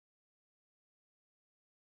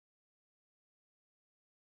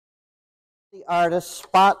the Artist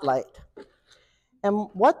Spotlight. And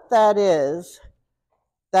what that is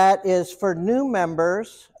for new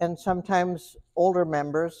members and sometimes older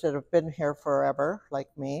members that have been here forever, like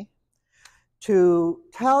me, to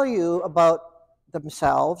tell you about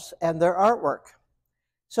themselves and their artwork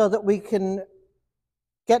so that we can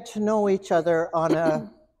get to know each other on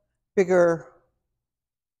a bigger,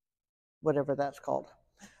 whatever that's called.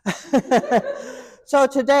 So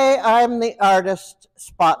today I'm the Artist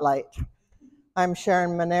Spotlight. I'm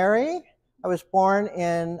Sharon Menary. I was born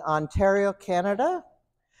in Ontario, Canada.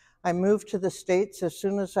 I moved to the States as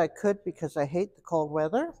soon as I could because I hate the cold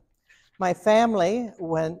weather. My family,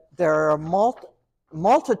 there are a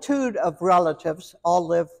multitude of relatives, all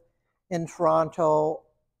live in Toronto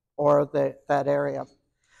or that area.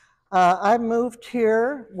 I moved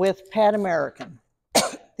here with Pan American,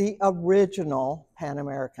 the original Pan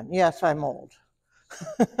American. Yes, I'm old.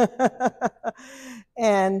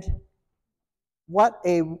 And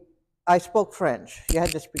I spoke French. You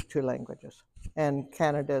had to speak two languages. And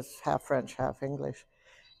Canada's half French, half English.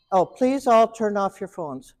 Oh, please all turn off your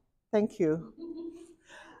phones. Thank you.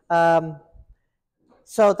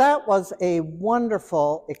 So that was a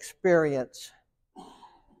wonderful experience.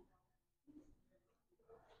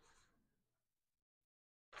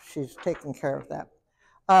 She's taking care of that.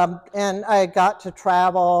 And I got to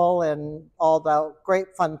travel and all the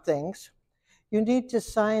great fun things. You need to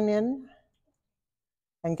sign in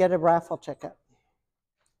and get a raffle ticket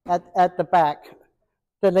at the back.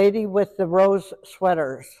 The lady with the rose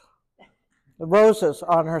sweaters, the roses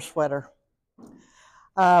on her sweater.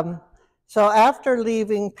 So after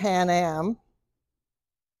leaving Pan Am,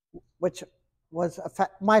 which was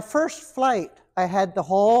my first flight, I had the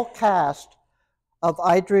whole cast of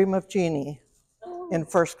I Dream of Jeannie in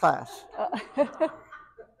first class.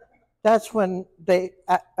 That's when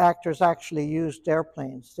actors actually used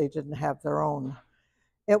airplanes. They didn't have their own.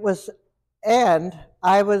 And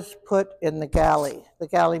I was put in the galley. The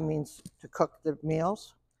galley means to cook the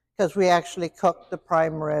meals, because we actually cooked the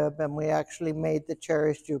prime rib and we actually made the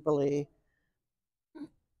Cherries Jubilee.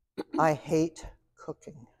 I hate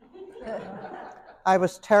cooking. I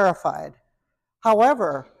was terrified.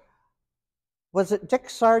 However, was it Dick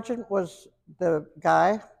Sargent was the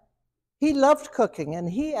guy? He loved cooking and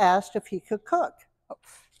he asked if he could cook.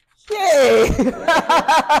 Yay!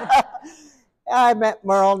 I met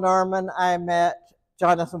Merle Norman, I met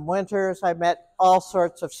Jonathan Winters, I met all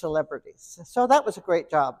sorts of celebrities. So that was a great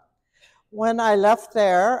job. When I left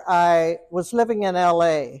there, I was living in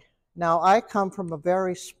LA. Now I come from a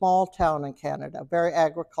very small town in Canada, very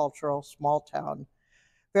agricultural, small town,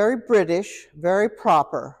 very British, very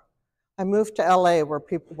proper. I moved to LA where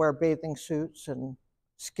people wear bathing suits and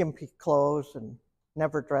skimpy clothes and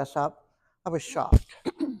never dress up. I was shocked,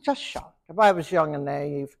 just shocked. I was young and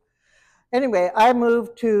naive. Anyway, I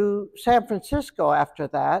moved to San Francisco after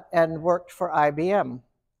that and worked for IBM.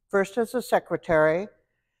 First as a secretary,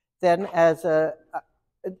 then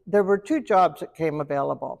there were two jobs that came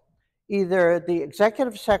available. Either the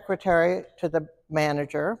executive secretary to the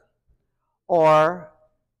manager or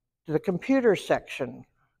to the computer section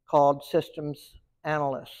called systems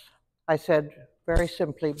analyst. I said, very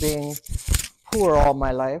simply, being poor all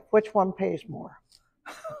my life, which one pays more?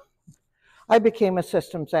 I became a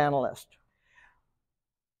systems analyst.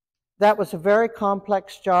 That was a very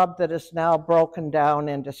complex job that is now broken down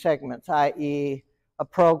into segments, i.e. a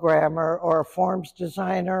programmer or a forms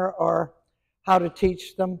designer or how to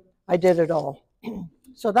teach them. I did it all.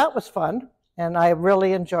 So that was fun, and I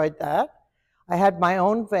really enjoyed that. I had my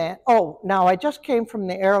own van. Oh, now I just came from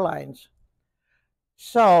the airlines.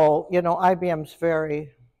 So, you know, IBM's very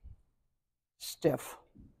stiff.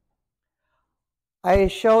 I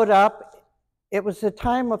showed up. It was a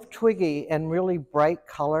time of Twiggy and really bright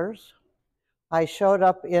colors. I showed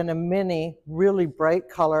up in a mini, really bright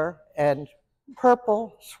color and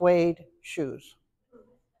purple suede shoes.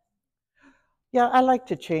 Yeah, I like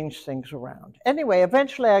to change things around. Anyway,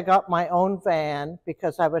 eventually I got my own van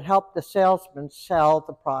because I would help the salesman sell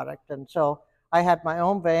the product. And so I had my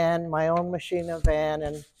own van, my own machine van,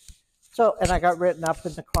 and I got written up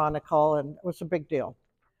in the Chronicle, and it was a big deal.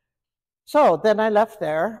 So then I left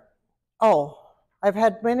there. Oh, I've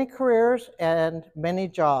had many careers and many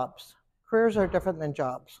jobs. Careers are different than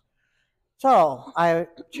jobs. So I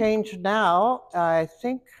changed now. I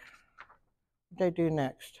think, what did I do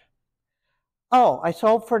next? Oh, I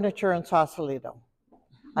sold furniture in Sausalito.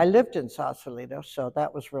 I lived in Sausalito, so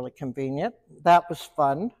that was really convenient. That was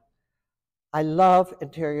fun. I love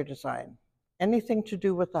interior design, anything to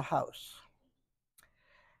do with the house.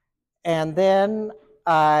 And then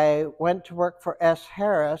I went to work for S.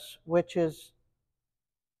 Harris, which is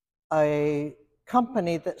a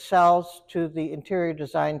company that sells to the interior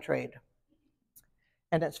design trade,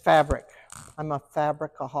 and it's fabric. I'm a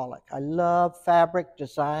fabricaholic. I love fabric,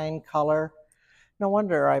 design, color. No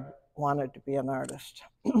wonder I wanted to be an artist.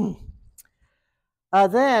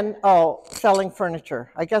 Then, selling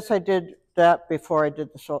furniture. I guess I did that before I did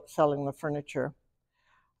the selling the furniture.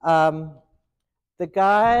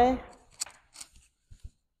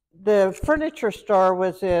 The furniture store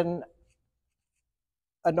was in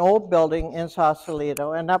an old building in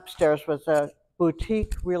Sausalito, and upstairs was a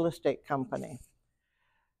boutique real estate company.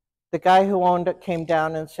 The guy who owned it came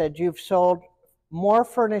down and said, "You've sold more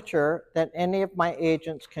furniture than any of my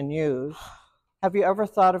agents can use. Have you ever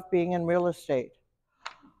thought of being in real estate?"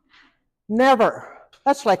 Never.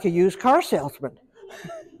 That's like a used car salesman.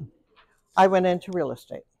 I went into real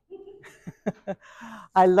estate.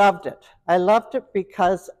 I loved it. I loved it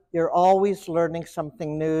because you're always learning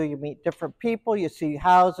something new. You meet different people, you see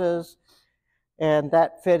houses, and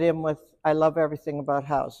that fit in with, I love everything about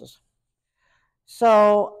houses.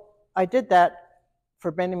 So I did that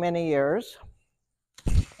for many, many years.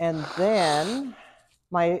 And then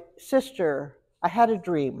my sister, I had a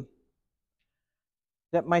dream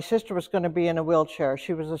that my sister was going to be in a wheelchair.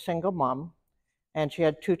 She was a single mom, and she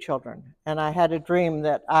had 2 children. And I had a dream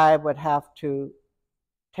that I would have to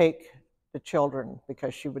take the children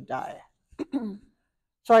because she would die.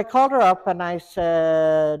 So I called her up and I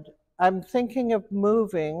said, "I'm thinking of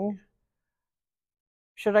moving.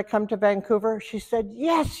 Should I come to Vancouver?" She said,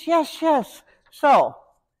 "Yes, yes, yes." So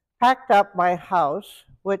packed up my house,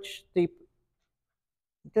 which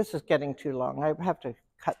this is getting too long. I have to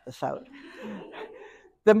cut this out.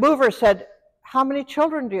 The mover said, "How many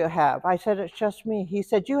children do you have?" I said, "It's just me." He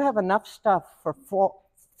said, "You have enough stuff for a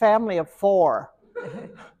family of 4.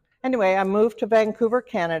 Anyway, I moved to Vancouver,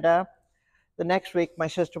 Canada. The next week, my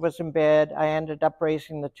sister was in bed. I ended up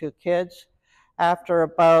raising the 2 kids. After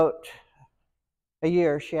about a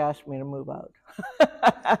year, she asked me to move out.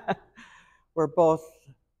 We're both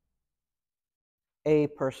A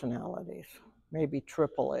personalities, maybe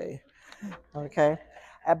triple A, okay?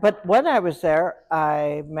 But when I was there,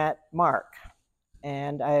 I met Mark,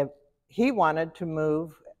 and he wanted to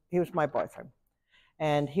move. He was my boyfriend,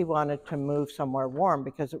 and he wanted to move somewhere warm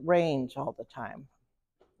because it rains all the time.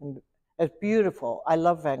 And it's beautiful. I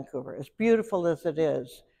love Vancouver. As beautiful as it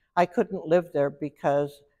is, I couldn't live there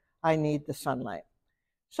because I need the sunlight.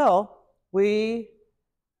 So we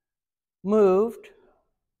moved.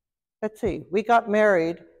 Let's see, we got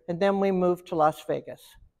married, and then we moved to Las Vegas,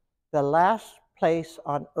 the last place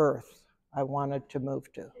on earth I wanted to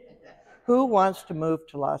move to. Who wants to move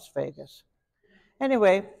to Las Vegas?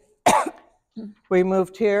 Anyway, we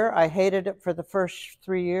moved here. I hated it for the first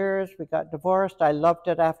 3 years. We got divorced. I loved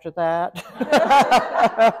it after that.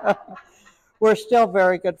 We're still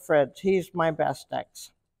very good friends. He's my best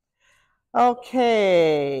ex.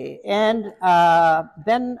 Okay, and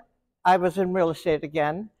then I was in real estate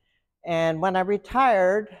again. And when I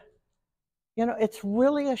retired, you know, it's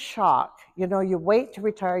really a shock. You know, you wait to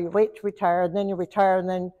retire, and then you retire, and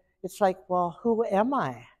then it's like, well, who am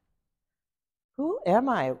I? Who am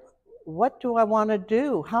I? What do I want to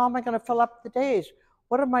do? How am I going to fill up the days?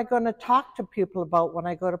 What am I going to talk to people about when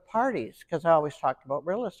I go to parties? Because I always talked about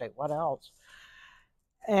real estate. What else?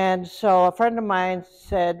 And so a friend of mine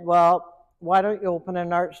said, well, why don't you open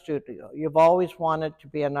an art studio? You've always wanted to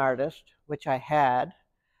be an artist, which I had.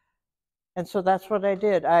 And so that's what I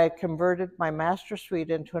did. I converted my master suite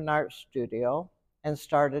into an art studio and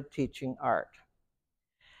started teaching art.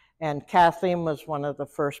 And Kathleen was one of the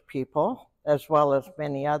first people, as well as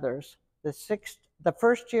many others. The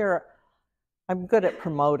first year, I'm good at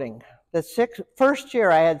promoting. The first year,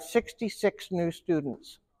 I had 66 new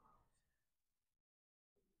students.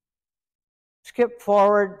 Skip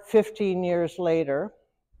forward 15 years later,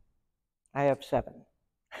 I have 7.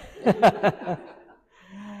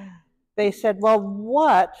 They said, well,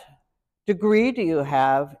 what degree do you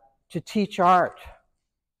have to teach art?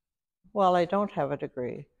 Well, I don't have a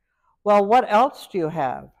degree. Well, what else do you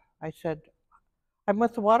have? I said, I'm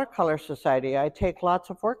with the Watercolor Society. I take lots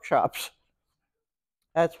of workshops.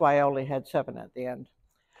 That's why I only had 7 at the end.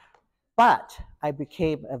 But I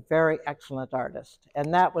became a very excellent artist.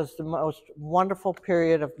 And that was the most wonderful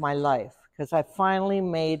period of my life because I finally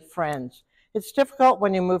made friends. It's difficult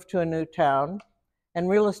when you move to a new town, and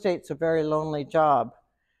real estate's a very lonely job.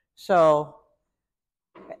 So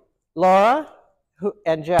Laura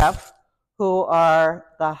and Jeff, who are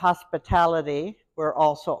the hospitality, we're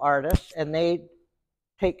also artists, and they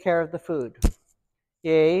take care of the food.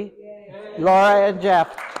 Yay. Yay. Laura and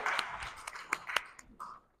Jeff.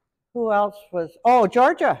 Who else was, oh,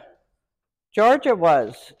 Georgia. Georgia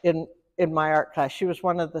was in my art class. She was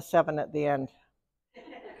one of the 7 at the end.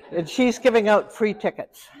 And she's giving out free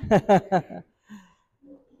tickets.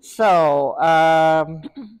 So,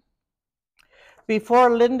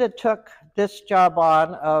 before Linda took this job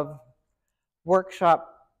on of workshop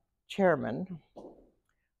chairman,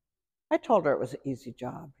 I told her it was an easy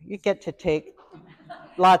job. You get to take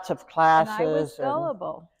lots of classes. And I was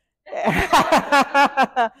gullible.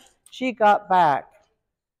 She got back.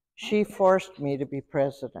 She forced me to be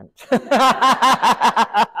president.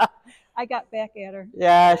 I got back at her.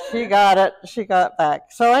 Yeah, she got it. She got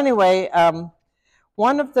back. So anyway,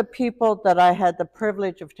 one of the people that I had the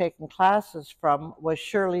privilege of taking classes from was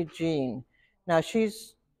Shirley Jean. Now,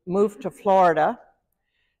 she's moved to Florida.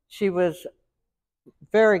 She was a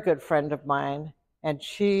very good friend of mine, and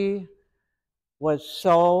she was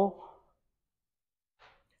so,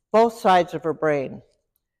 both sides of her brain,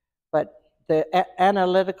 but the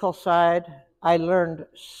analytical side, I learned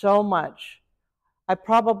so much. I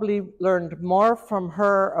probably learned more from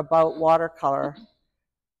her about watercolor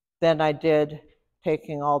than I did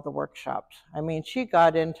taking all the workshops. I mean, she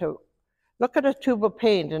got into, look at a tube of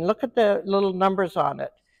paint and look at the little numbers on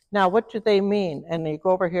it. Now, what do they mean? And you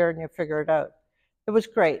go over here and you figure it out. It was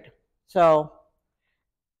great. So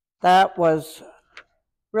that was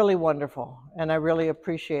really wonderful, and I really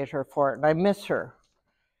appreciate her for it, and I miss her.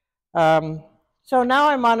 So now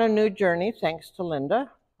I'm on a new journey, thanks to Linda.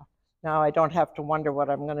 Now I don't have to wonder what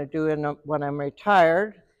I'm going to do when I'm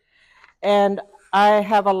retired. And I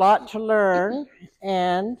have a lot to learn,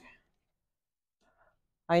 and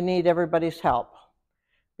I need everybody's help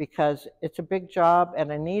because it's a big job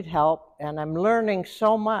and I need help, and I'm learning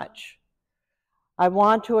so much. I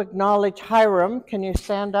want to acknowledge Hiram. Can you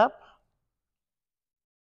stand up?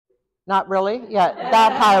 Not really? Yeah,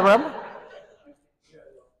 that Hiram.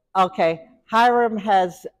 Okay. Hiram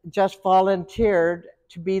has just volunteered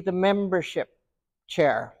to be the membership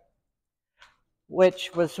chair,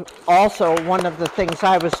 which was also one of the things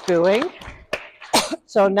I was doing.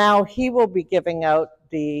 So now he will be giving out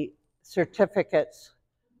the certificates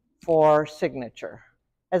for signature,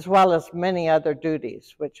 as well as many other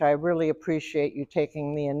duties, which I really appreciate you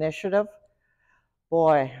taking the initiative.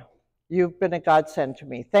 Boy, you've been a godsend to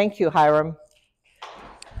me. Thank you, Hiram.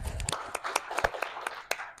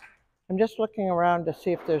 I'm just looking around to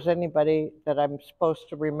see if there's anybody that I'm supposed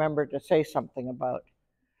to remember to say something about.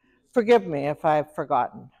 Forgive me if I've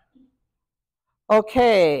forgotten.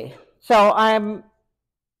 Okay, so I'm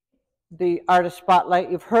the Artist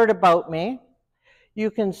Spotlight. You've heard about me.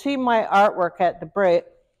 You can see my artwork at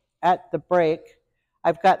the break.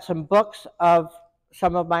 I've got some books of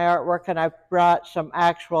some of my artwork, and I've brought some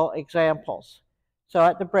actual examples. So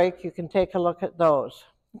at the break, you can take a look at those.